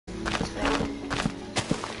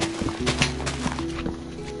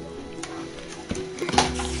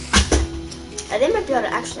they might be able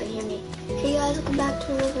to actually hear me. Hey guys, welcome back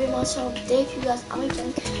to another video myself. Today, if you guys, I'm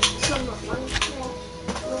making some money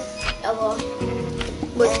with Ella.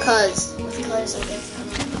 With cuz. With cuz, I guess.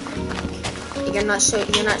 You're not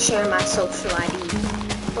sharing my social ID.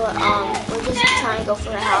 But we're just trying to go for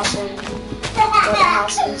a house and go to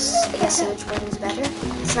houses. I guess see which one is better.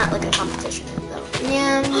 It's not like a competition though.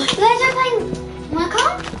 Yeah. You guys are playing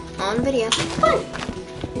Macon? On video. Fun.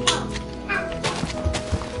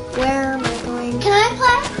 Where am I going? Can I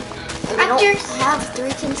play? We don't Actors. have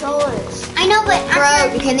 3 controllers. I know, but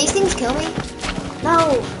Bro, can these things kill me?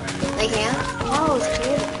 No. They can? No, it's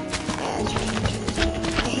weird. Yeah, it's really.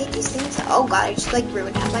 I hate these things. Oh god, I just like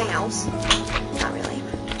ruined half my house. Not really.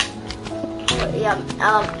 But yeah,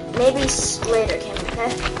 maybe later, Kim,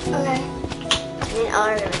 okay? Okay. Me and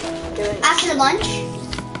Ella are gonna do it. After lunch?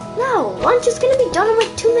 No, lunch is gonna be done in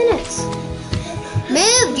like 2 minutes.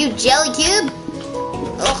 Move, you jelly cube!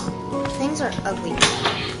 Ugh, things are ugly.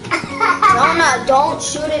 Jonah, don't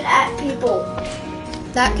shoot it at people.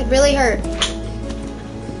 That could really hurt.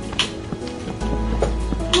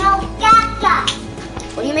 No, Gaga.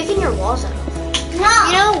 What are you making your walls out of? No.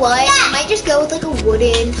 You know what? Yeah. I might just go with like a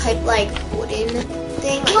wooden type, wooden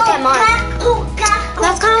thing. Look at mine.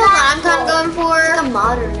 That's kind of what I'm kind of going Like for. a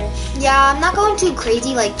modernish. Yeah, I'm not going too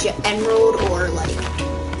crazy like emerald or like,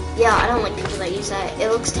 Yeah, I don't like people that use that. It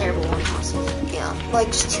looks terrible on houses. yeah, like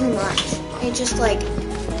just too much. It just like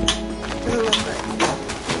doesn't look good.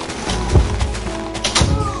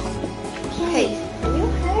 Hey,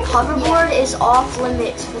 Hoverboard is off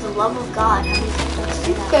limits for the love of God. How many times do I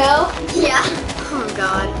say that? Yeah. oh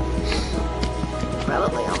god.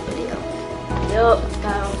 Probably on video. Yup,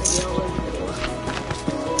 got on video.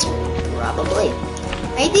 Probably. I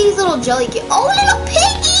hate these little jelly kids. Oh, little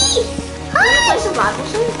piggy! You wanna play survival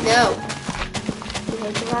soon? No. You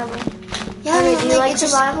hate survival? Yeah, Honey, I do you think like it's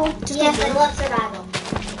just- survival? Yes, I love survival.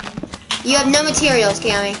 You have no materials,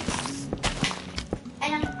 Cammy.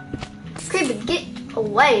 And Creeper, get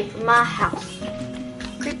away from my house.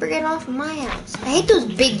 Creeper, get off of my house. I hate those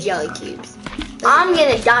big jelly cubes. I'm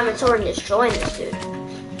getting a diamond sword and destroying this dude.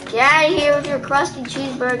 Get out of here with your crusty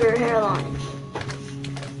cheeseburger hairline.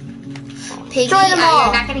 Piggy, Destroy them all.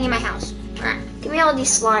 you're not getting in my house. Give me all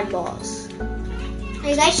these slime balls. are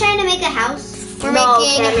you guys trying to make a house? We're no,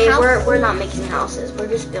 making Cammy, a house. we're not making houses. We're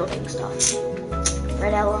just building stuff.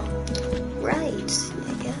 Right, Ella? Right, I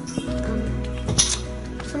guess.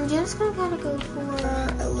 So I'm just gonna kind of go for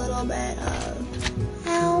a little bit of,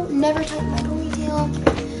 ow, never touch my ponytail.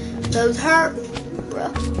 Those hurt,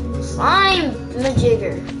 bruh. Slime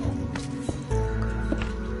majigger.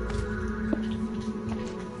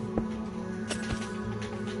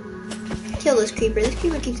 Kill this creeper. This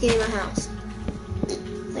creeper keeps getting in my house.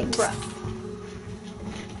 Like, bruh.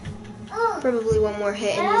 Probably one more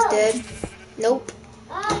hit and he's dead. Nope.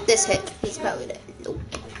 This hit. He's probably dead. Nope.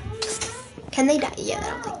 Can they die? Yeah, I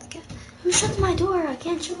don't think they can. Who shut my door? I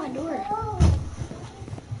can't shut my door.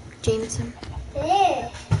 Jameson. Yeah.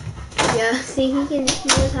 Yeah, see, he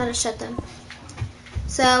knows how to shut them.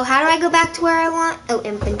 So, how do I go back to where I want? Oh,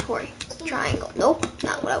 inventory. Triangle. Nope,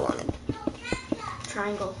 not what I wanted.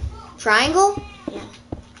 Triangle. Triangle? Yeah.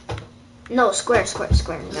 No, square.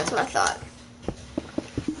 That's what I thought.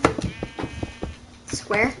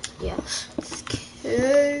 Square? Yeah.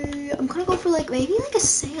 Okay. I'm gonna go for maybe a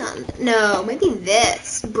sand. No, maybe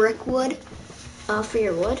this. Brickwood. For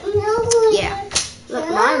your wood. Yeah. Look,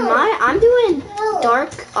 I'm doing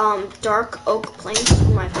dark oak planks for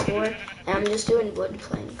my floor, and I'm just doing wood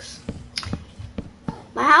planks.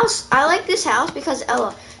 My house, I like this house because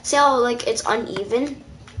Ella, see how it's uneven?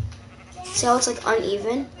 See how it's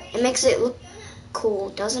uneven? It makes it look cool,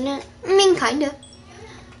 doesn't it? I mean, kinda.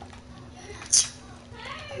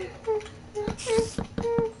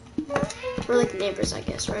 We're like neighbors, I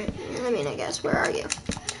guess, right? I mean, I guess. Where are you?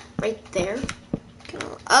 Right there.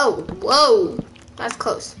 Oh, whoa. That's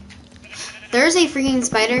close. There's a freaking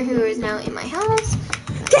spider who is now in my house.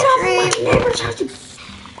 Get off my neighbor's house, you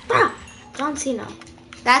bro. John Cena.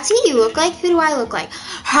 That's who you look like? Who do I look like?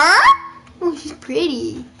 Her? Oh, she's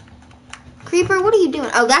pretty. Creeper, what are you doing?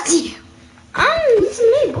 Oh, that's you. This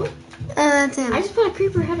is me, boy. That's him. I just put a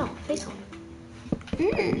creeper head on, face on.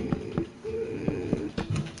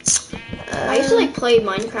 I used to play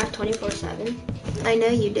Minecraft 24/7. I know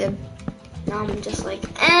you did. Now I'm just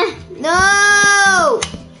No!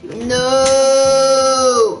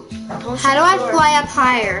 No! How do I fly up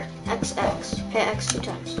higher? XX. Hit X 2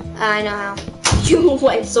 times. I know how. You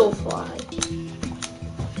went so fly.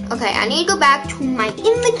 Okay, I need to go back to my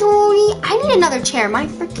inventory. I need another chair. My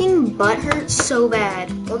freaking butt hurts so bad.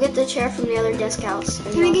 Go get the chair from the other desk house.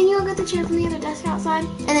 Tammy, can you go get the chair from the other desk outside?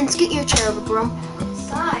 And then scoot your chair over, bro.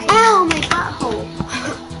 Side. Ow, my butthole.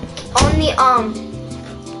 On the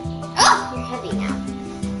You're heavy now.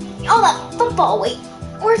 Oh, that football weight.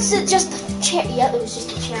 or is it just the chair? Yeah, it was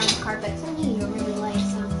just a chair on the carpet. I knew you were really light,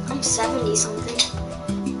 so. I'm 70 something.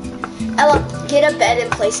 Ella, get a bed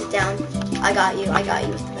and place it down. I got you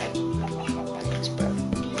with the bed. Thanks, bro.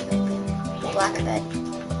 Black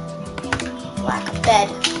bed.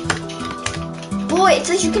 Boy, it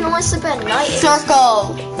says you can only sleep at night.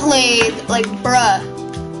 Circle, please. Like, bruh.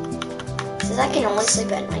 It says I can only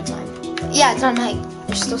sleep at nighttime. Yeah, it's not night.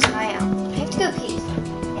 There's still sky out. I have to go pee.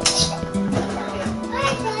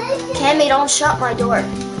 Cammy, don't shut my door.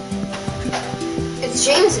 It's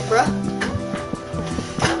James, bruh.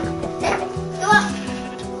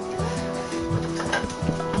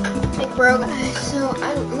 Like, bro, so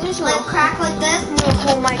I'm just Like gonna crack like this. I'm gonna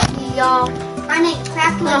hold my pee, y'all. I need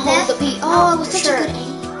crack I'm gonna like hold the this. pee. Oh, it was such sure. a good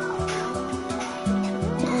aim.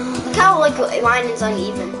 Look how like mine is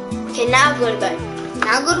uneven. Okay, now go to bed.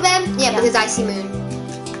 Now go to bed? Yeah, Yeah. because I see moon.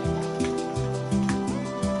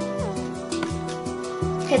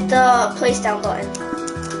 Hit the place down button.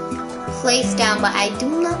 Place down, but I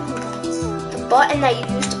do not know that. The button that you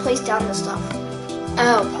use to place down the stuff.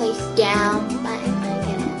 Oh, place down button. I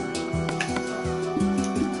get it.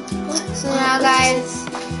 So now, guys,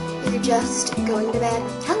 we're just going to bed.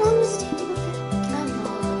 How long does it take to go to bed? I don't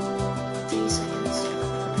know. 3 seconds.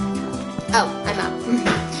 Oh, I'm up.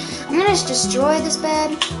 I'm gonna just destroy this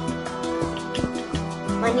bed.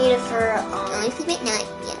 I need it for Only sleep at night.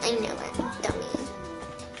 Yeah, I know it. Dummy.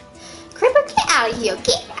 Creeper, get out of here.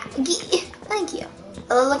 Get out. Thank you.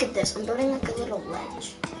 oh, look at this. I'm building like a little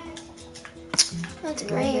ledge. That's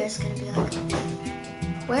And right here great. it's gonna be like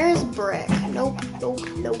Where is brick? Nope, nope,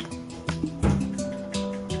 nope.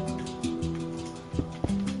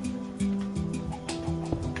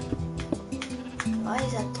 why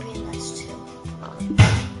is that 3 and that's 2?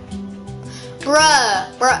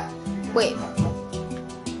 Bruh. Wait.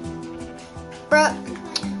 Bruh.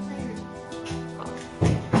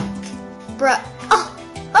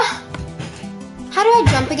 Oh. How do I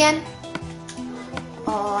jump again?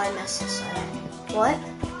 Oh, I messed this up. What?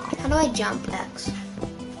 How do I jump? X.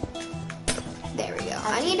 There we go.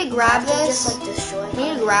 I need to grab this. Just like destroy. I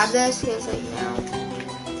need to grab this because, like, you know.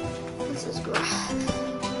 This is grab.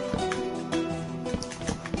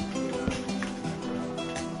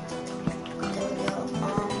 There we go.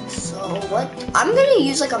 So what? I'm gonna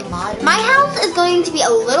use like a mod. My house is going to be a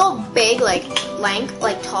little big, like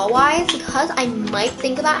tall wise, because I might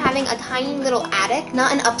think about having a tiny little attic,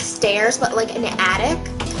 not an upstairs, but like an attic,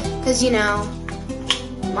 because you know.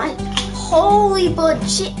 My holy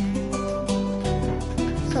budget.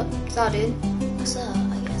 What's up, dude? What's up?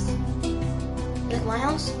 I guess. You like my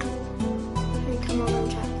house? Let me come over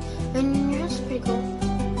and check. And your house is pretty cool.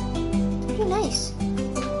 It's pretty nice.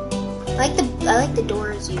 I like the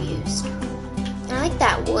doors you used. And I like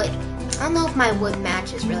that wood. I don't know if my wood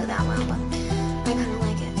matches really that well, but I kind of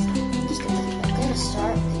like it. So I'm just gonna keep it. I'm gonna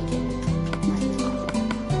start thinking.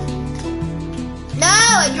 No,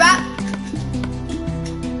 I dropped.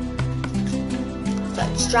 So I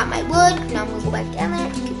just dropped my wood. Now I'm gonna go back down there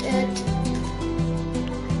and get it.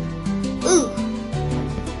 Ooh.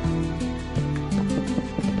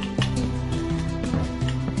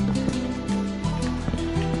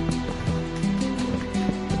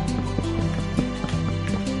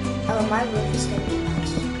 Oh, my roof is gonna be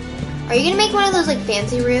nice. Are you gonna make one of those like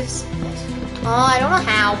fancy roofs? Yes. Oh, I don't know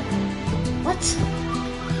how. What?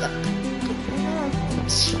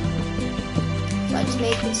 So I just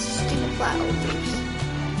made these stupid flat roofs.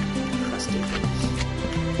 Crusty roofs.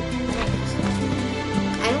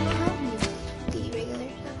 I don't know how to use the regular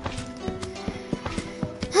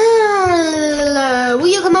stuff. Will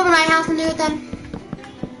you come over to my house and do it then?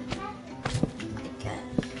 Okay.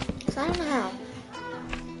 Cause I don't know how.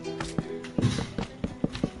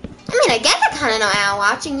 I mean, I guess I kind of know how,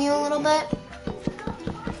 watching you a little bit.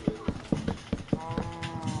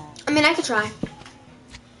 I mean, I could try.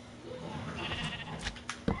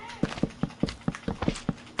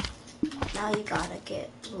 Now you gotta get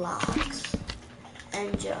blocks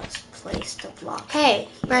and just place the block. Hey,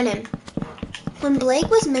 Brennan. When Blake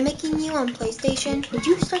was mimicking you on PlayStation, did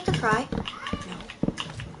you start to cry? No.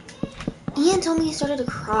 Ian told me you started to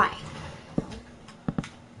cry.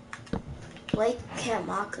 Blake can't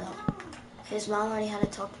mock though. His mom already had to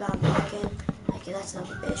talk about mocking. Like that's not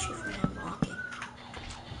an issue for him mocking.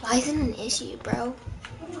 Why is it an issue, bro?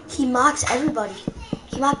 He mocks everybody.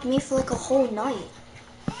 He mocked me for like a whole night.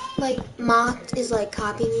 like mocked is like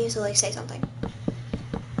copying you, so like say something.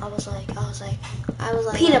 I was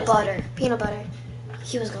like, Peanut butter.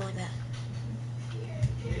 he was going like that.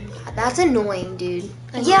 That's annoying, dude.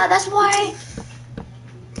 Yeah, that's why.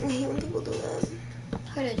 I hate when people do that. I'm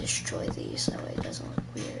gonna destroy these so it doesn't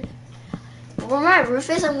look weird. Where my roof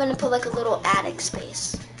is, I'm gonna put like a little attic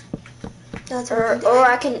space. That's Or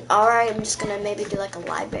what I'm just gonna maybe do like a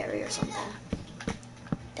library or something.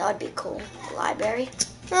 That would be cool. A library.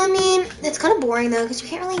 I mean, it's kind of boring though, because you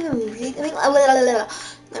can't really even read.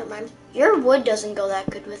 Never mind. Your wood doesn't go that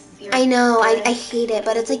good with your. I know. I hate it,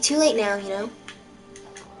 but it's like too late now, you know.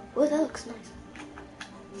 Oh, that looks nice.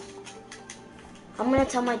 I'm gonna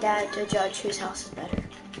tell my dad to judge whose house is better.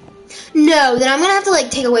 No, then I'm gonna have to like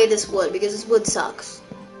take away this wood because this wood sucks.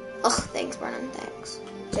 Ugh, thanks, Brennan. Thanks.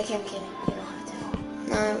 JK, I'm kidding. You don't have to.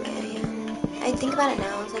 No, okay. I think about it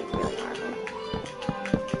now. It's like really hard.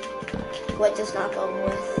 What does not go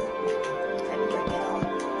with trying to break it all.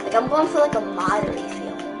 Like I'm going for like a modern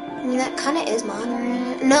feel. I mean, that kind of is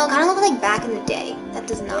modern. No, it kind of looks like back in the day. That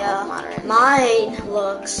does not look modern. Mine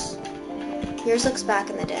looks. Yours looks back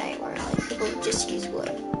in the day where like people would just use wood.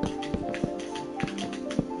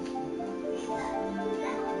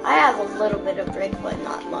 I have a little bit of brick, but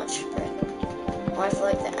not much brick. I feel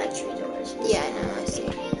like the entry doors. Yeah, I know. I see.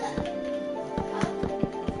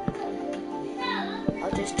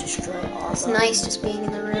 I'll just destroy all. It's nice just being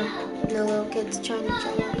in the room. No little kids trying to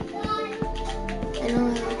jump out. I know. I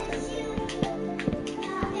like that.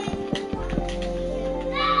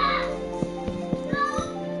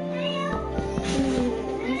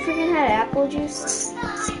 You freaking had apple juice?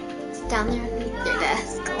 It's down there underneath your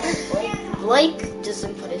desk. Blake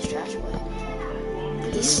doesn't put his trash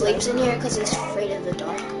away. He sleeps in here because he's afraid of the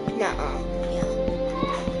dark. Nuh-uh.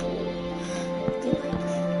 Yeah.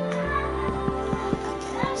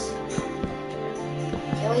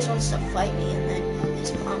 He always wants to fight me, and then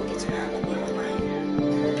his mom gets mad at me when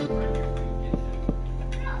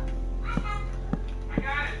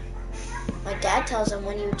my dad tells him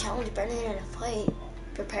when you challenge Brennan in a fight,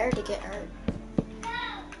 prepare to get hurt.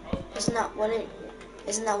 Isn't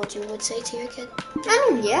that what you would say to your kid? I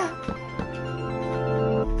mean, yeah.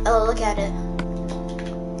 Oh, look at it.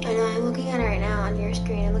 I know. I'm looking at it right now on your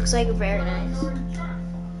screen. It looks like very nice.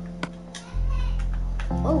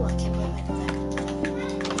 Oh, I can't believe I did that.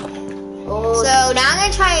 Oh, So now I'm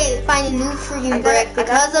gonna try to find a new freaking brick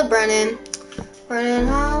because of Brennan. Brennan,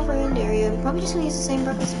 how freaking dare you? I'm probably just gonna use the same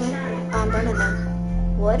brick as Brennan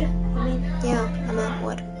then. wood? I mean, Yeah, I meant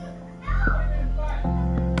wood.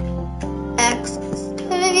 X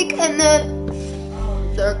steak and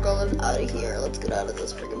then circle is out of here. Let's get out of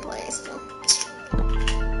this freaking place.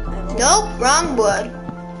 Nope, wrong wood.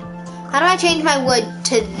 How do I change my wood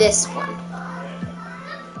to this one?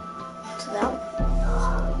 to that one.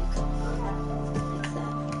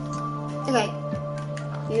 Okay.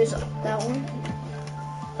 Use that one.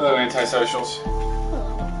 Hello, antisocials.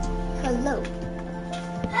 Hello. Me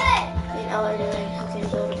and Ella are doing how can you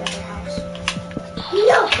build a better house.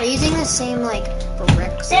 No! We're using the same like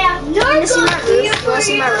bricks. They have no You wanna see my roof? You wanna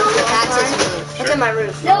see my roof? That's his roof. Look at my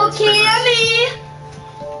roof. No, Cammy!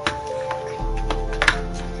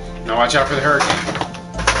 Now watch out for the hurricane.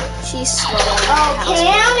 She's slowing Oh, the house.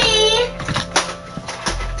 Cammy!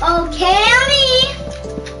 Oh, Cammy!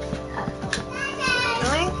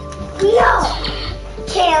 No!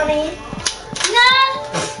 Cammy! No!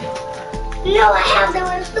 No, I have the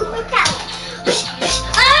one super power.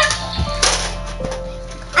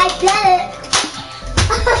 I get it.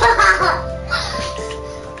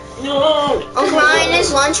 No! Uncle Ryan,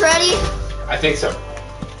 is lunch ready? I think so.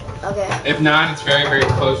 Okay. If not, it's very, very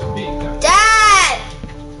close to being done. Dad!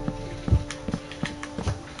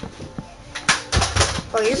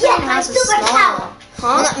 Oh, your Yeah, freaking my house is super small. power.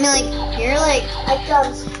 Well, Huh? I mean, like you're like. I got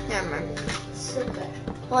Never mind. super.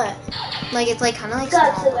 What? Like it's like kind of like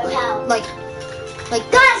Got small, super but, power. like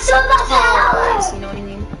Got super tall. power. You know what I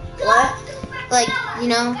mean? What? Like you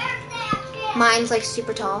know, mine's like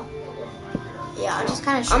super tall. Yeah, I Just know.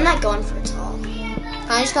 kind of. I'm not going for tall.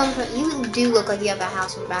 I just going for. You do look like you have a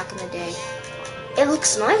house from back in the day. It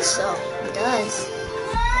looks nice though. It does.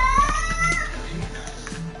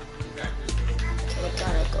 Okay, we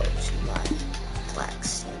gotta go to my black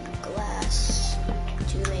stained glass.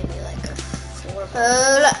 Do maybe like a 4 by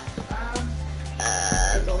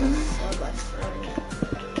go 4 by 4.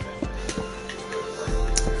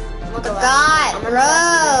 I'm gonna go God, I'm gonna bro.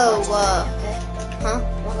 ask my phone, okay? Huh?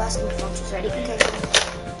 I'm gonna ask my phone. She's ready. Okay.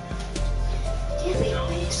 Give me a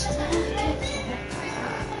piece of that.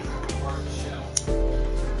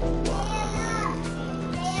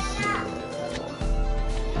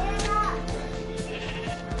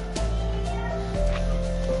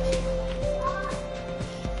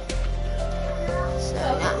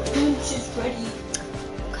 Lunch is ready.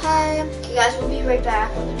 Okay. Okay, guys, we'll be right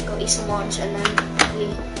back. We're gonna go eat some lunch and then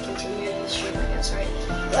we continue the stream, I guess, right?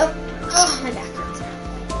 Oh, my back hurts.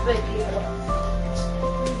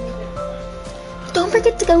 Don't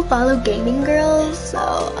forget to go follow Gaming Girls. So,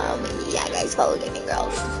 yeah, guys, follow Gaming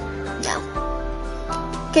Girls. No.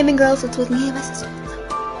 Gaming Girls, it's with me and my sister.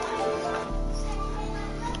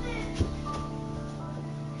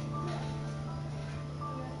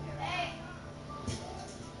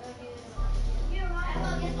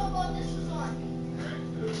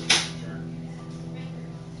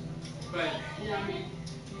 But, yeah, I mean,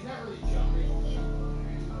 he's not really jumping.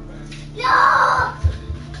 No!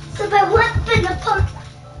 So I went in the park.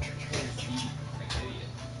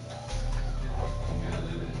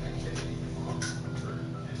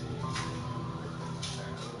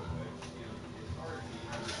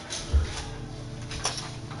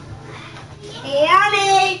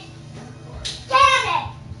 Tammy! Tammy!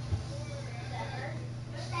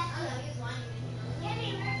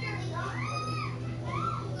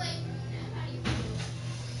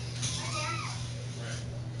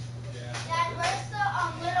 Dad, where's the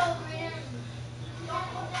little green? Don't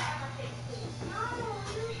put that on my face, please. No,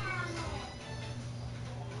 you have it.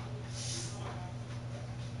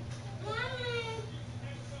 Mommy,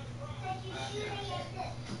 did you shoot me at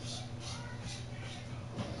this?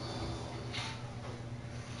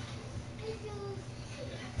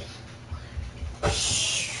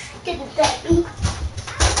 Get it, baby.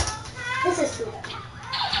 This is sweet.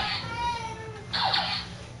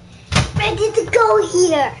 Ready to go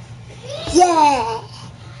here. Yeah.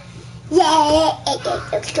 Yeah. Go,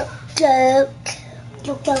 go, go. Go,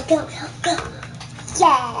 go, go, go, go.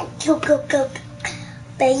 Yeah. Go, go, go.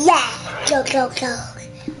 But yeah. Go, go, go.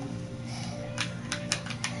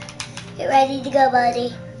 You ready to go,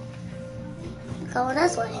 buddy? Going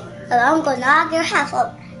this way. Or I'm going to knock your house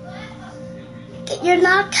over. Get your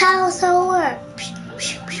knock house over.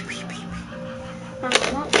 I'm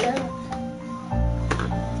not good.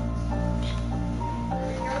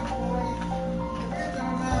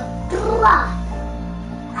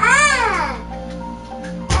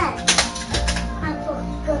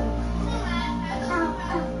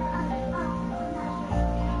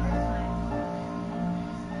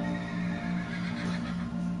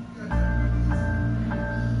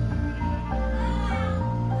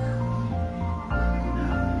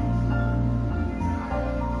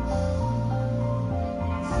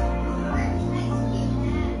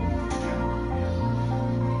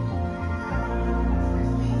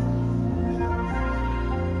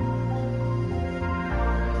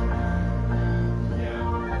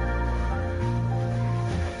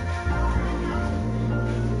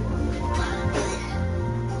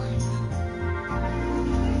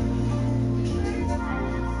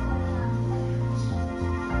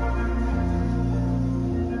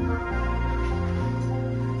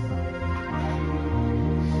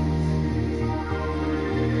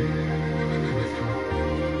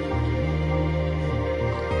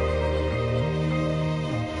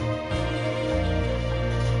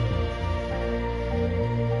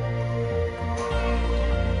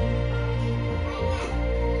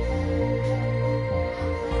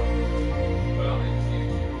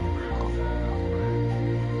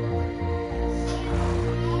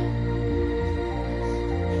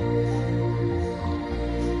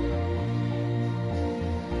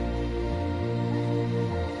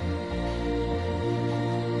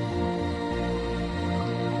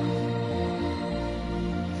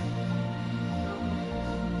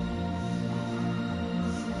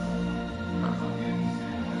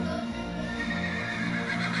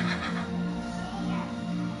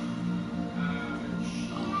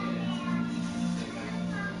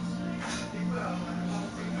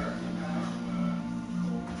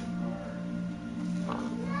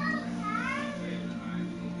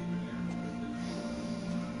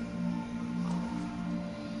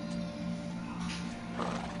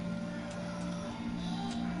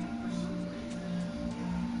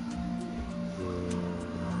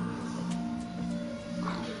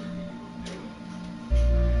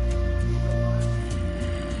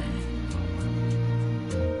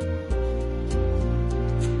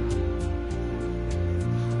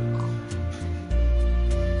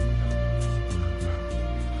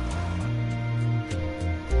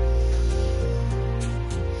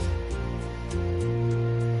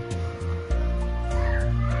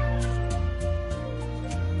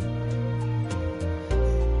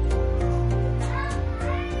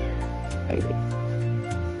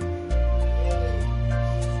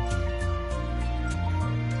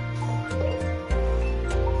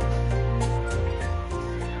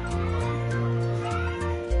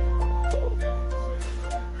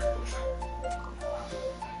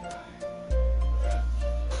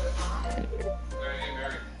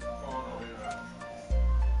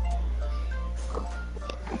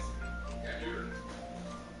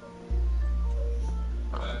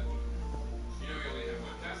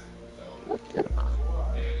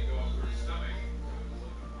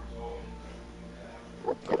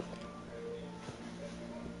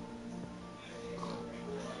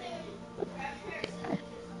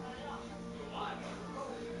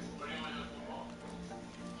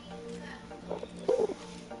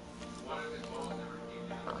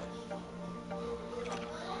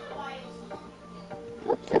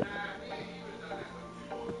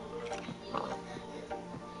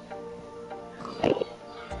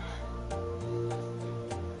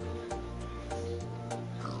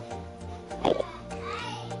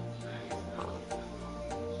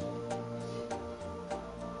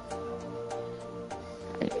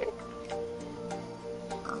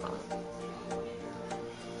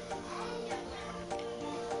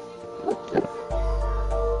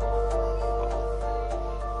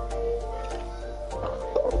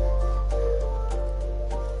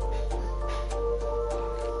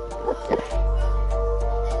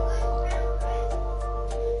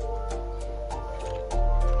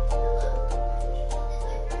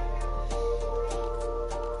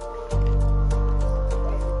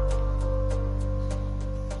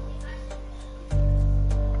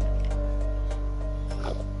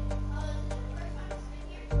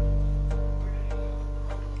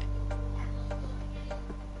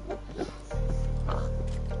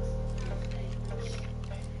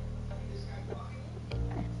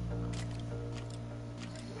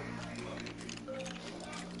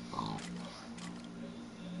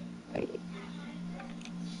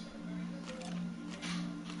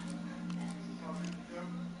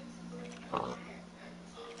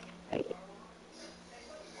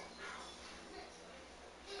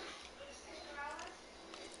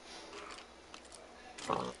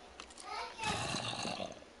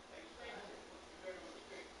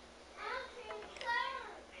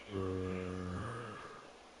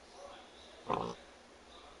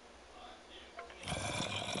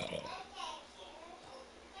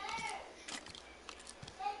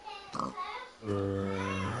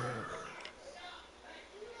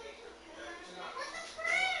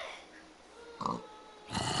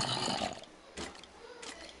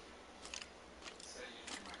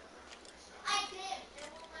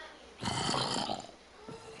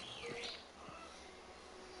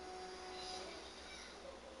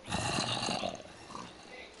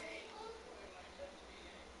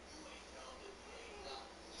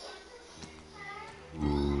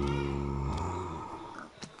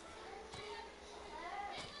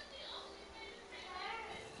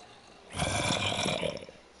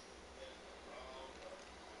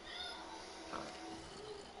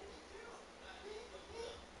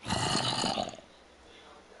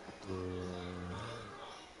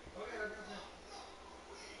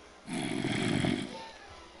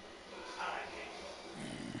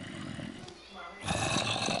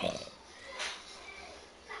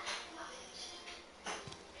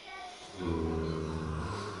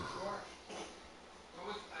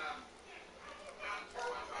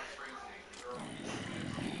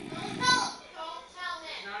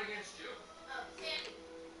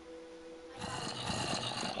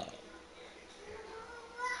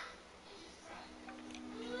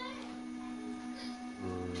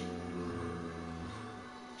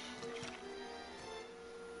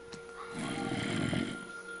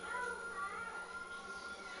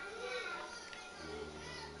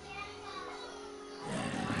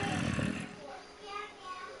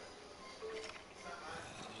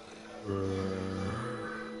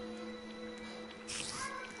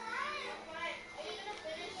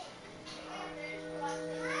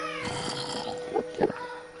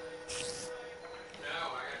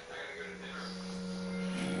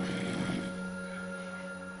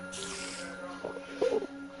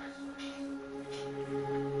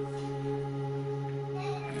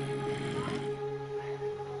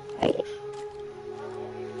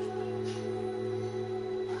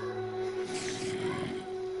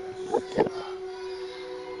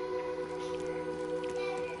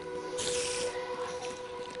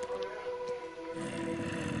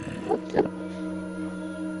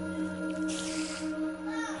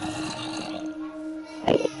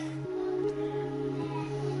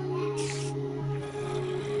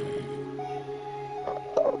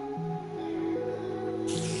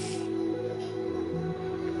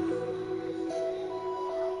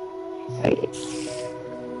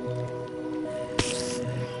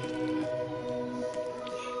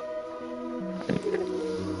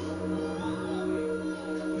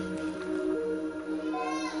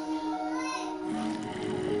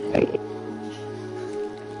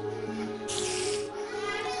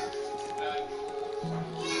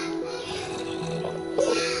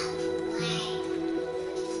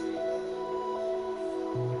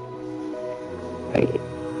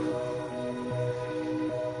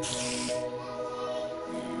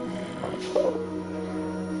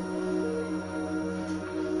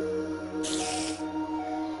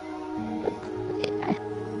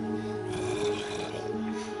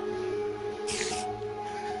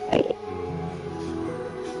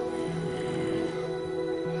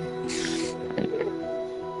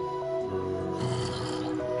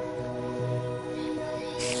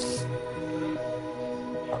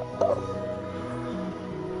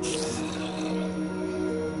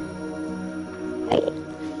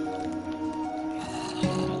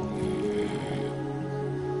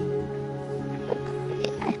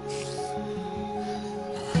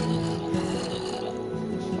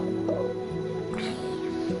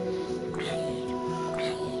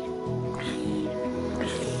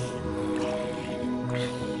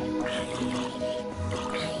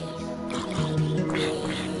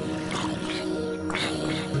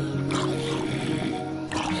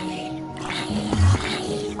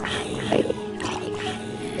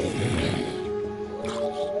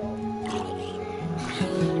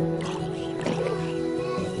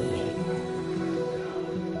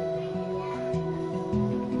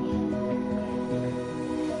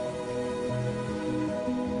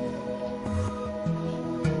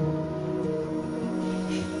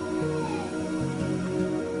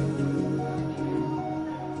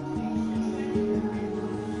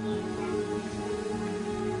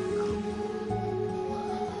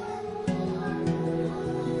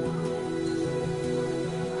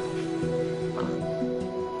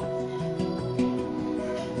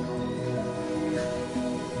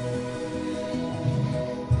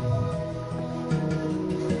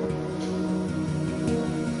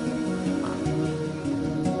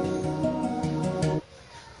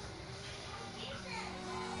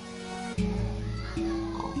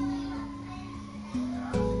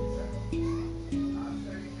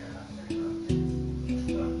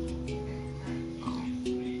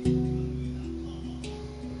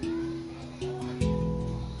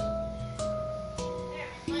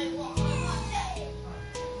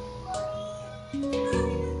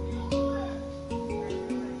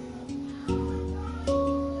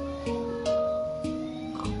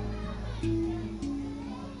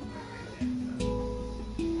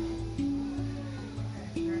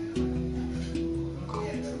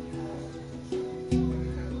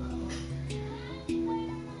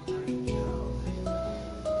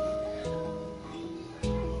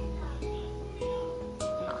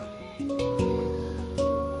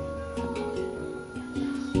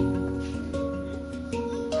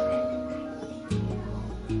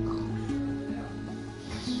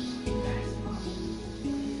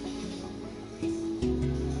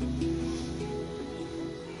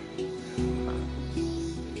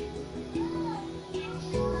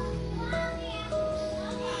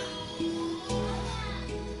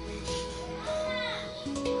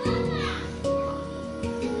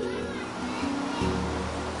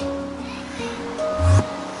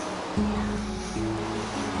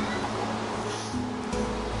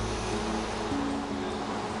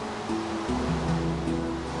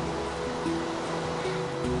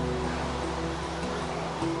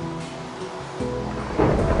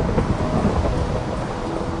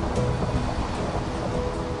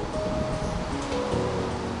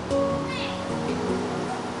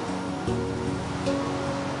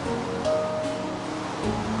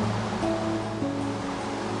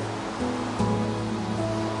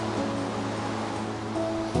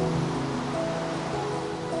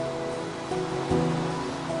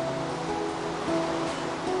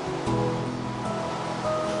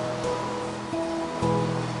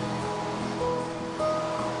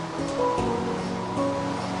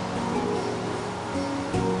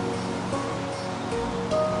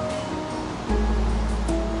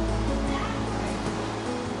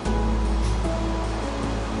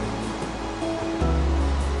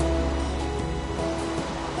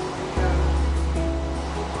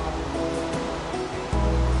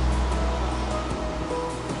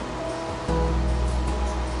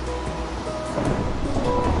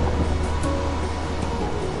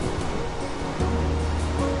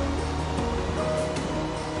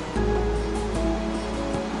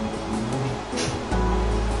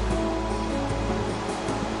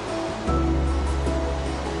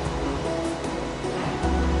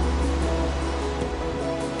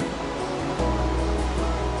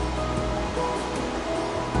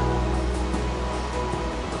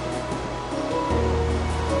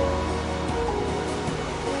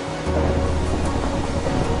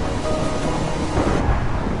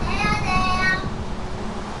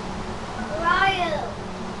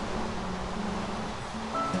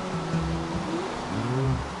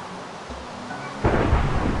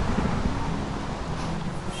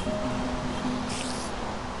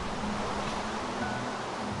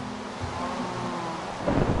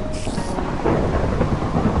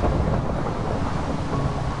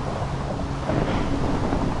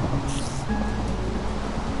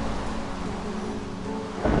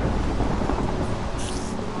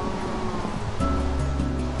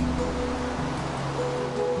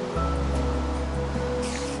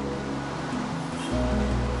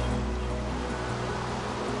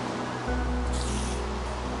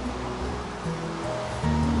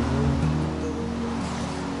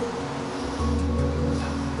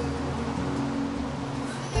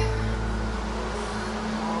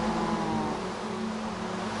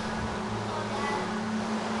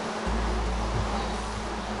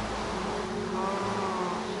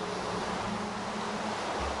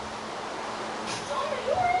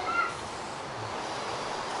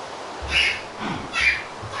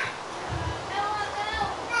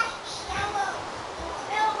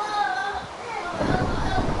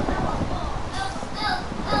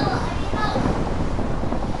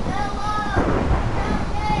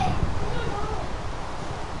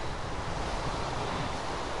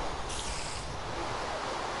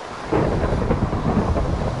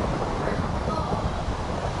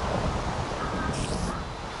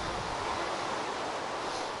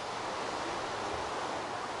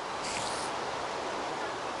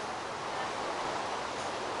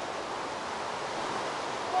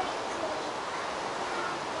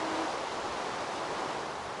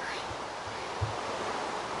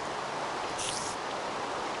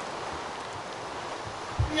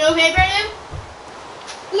 No paper in?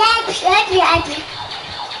 Yes.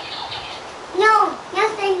 No,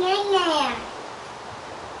 nothing in there.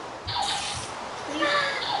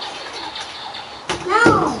 No.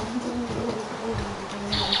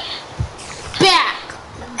 Back,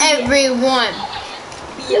 everyone.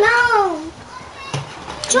 No.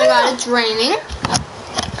 Oh my god, it's raining.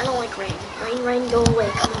 I don't like rain. Rain, go away.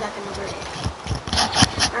 Coming back another day.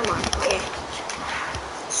 Come on. Okay.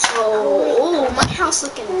 So, oh, my house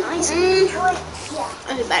looking nice. It's Yeah.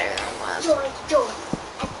 better than it was. Joy.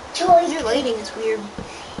 Your lighting is weird.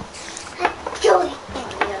 Joy. Oh,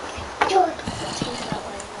 yeah. Joy.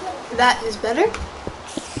 That is better.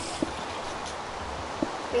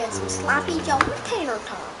 We had some sloppy Joe potato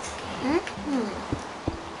tots. Mm-hmm.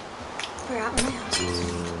 Forgot my house is.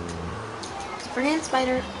 Friggin'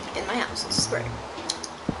 spider in my house. This is great.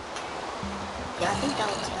 Yeah, I think that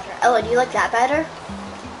looks better. Ella, do you like that better?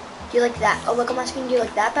 Do you like that? Oh, look at my screen. Do you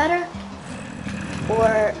like that better?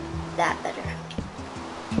 Or that better?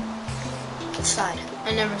 Which side?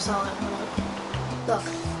 I never saw it. Look.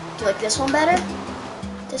 Do you like this one better?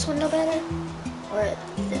 This one no better? Or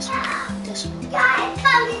this one? This one? Guys,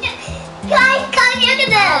 come here. Look at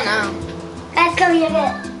Oh this. Guys, come here.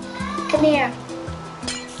 Come here.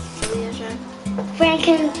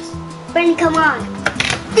 Friend, come on.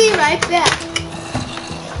 Be right back.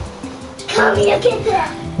 Come here, get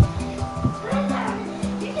there.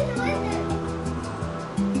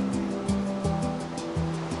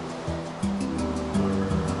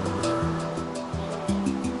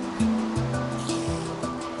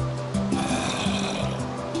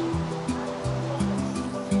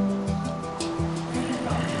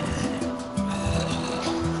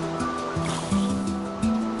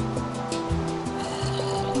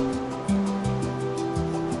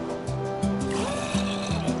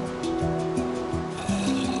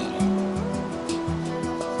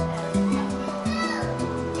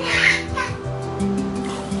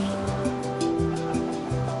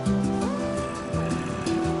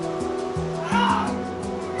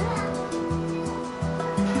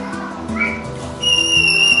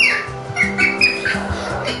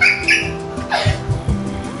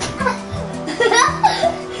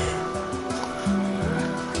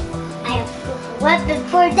 Weapon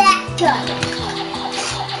for that gun.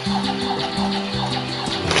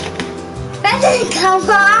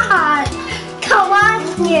 Come on,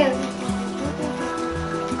 you.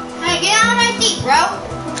 Hey, get out of my seat, bro.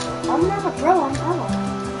 I'm not a bro, I'm Ella.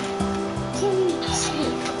 Can you see?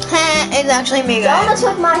 It's actually me, Jonah guys.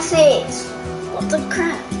 took my seats. What the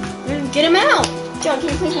crap? Get him out. John, can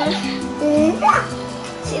you please move?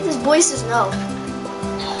 See if his voice is no.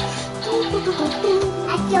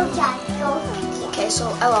 I killed that. Okay, so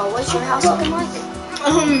Ella, what's your house looking like?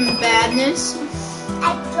 Badness.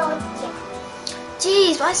 I killed you.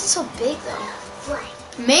 Jeez, why is it so big though? Right.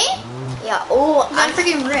 Me? Yeah, oh, I'm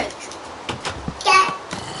freaking rich. Get.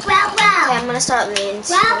 Wow, okay, wow. I'm gonna start means.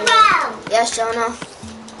 Wow, wow. Yes, Jonah.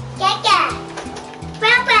 Get that.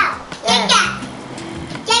 Wow, wow. Get that.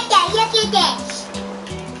 Get that. Look at this.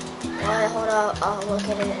 Alright, hold up. I'll look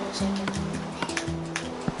at it in a second.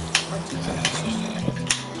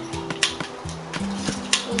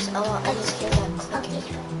 Please, Ella, I just hear that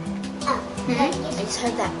clicking. Oh. I just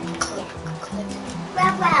heard that click.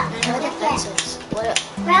 Wow, wow. I heard the Get that. fences. What?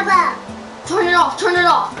 Wow, wow. Turn it off. Turn it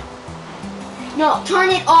off. No, turn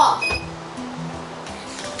it off.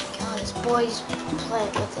 God, this boy's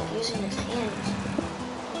playing with it, using his hands.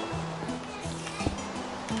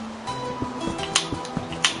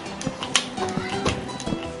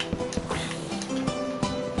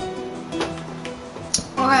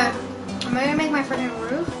 Okay. I'm gonna make my freaking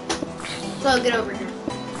roof. So get over here.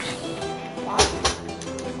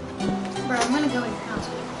 Bro, I'm gonna go in your house.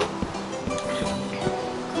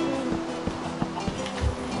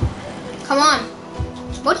 Come on.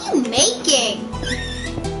 What are you making?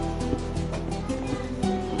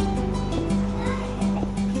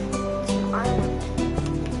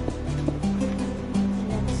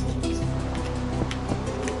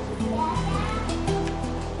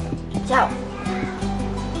 Ciao.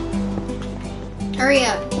 Hurry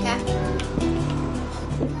up, okay?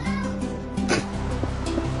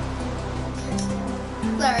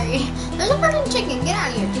 Sorry. There's a freaking chicken. Get out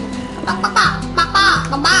of here. Ba, ba, ba, ba, ba,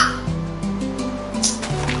 ba, ba.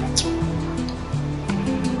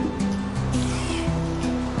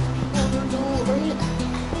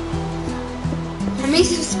 How many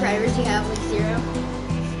subscribers do you have? Like 0?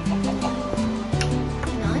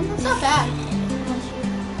 9? That's not bad.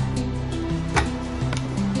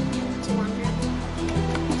 200.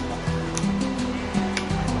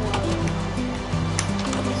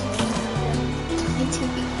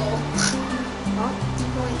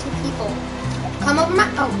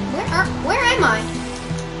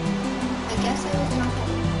 guess I was not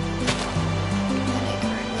home. But I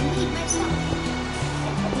currently made myself.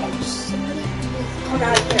 Somebody with Come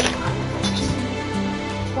out of here.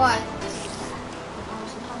 what?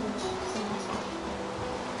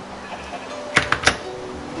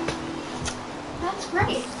 That's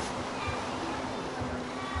great.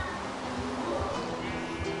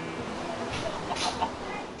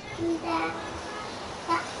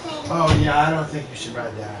 That thing. Oh yeah, I don't think you should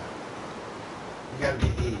ride that. You gotta be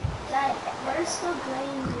eat. Dad, where's the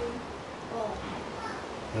green? Oh.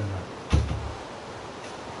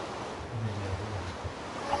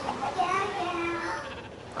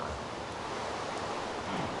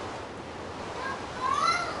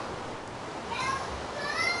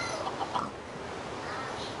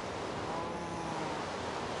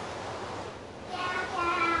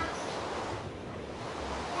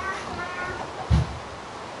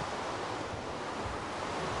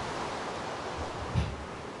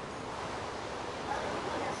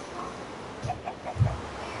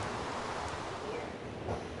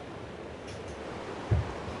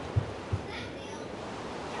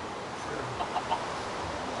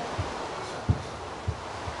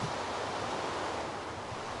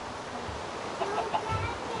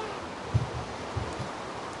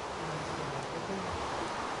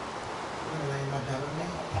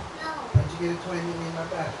 Why'd you get a toy and leave me in my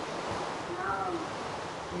bag? What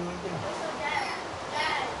do you want to do?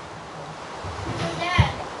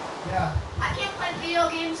 Dad, Yeah. I can't play video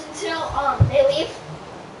games until they leave.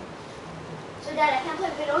 So Dad, I can't play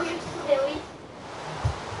video games until they leave.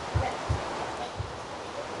 Okay.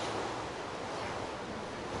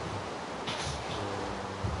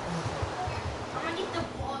 I'm gonna get the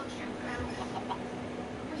vlog camera out. I'm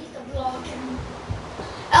gonna get the vlog camera.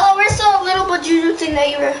 Ella, where's the little Bajuju thing that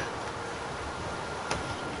you were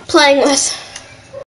playing with?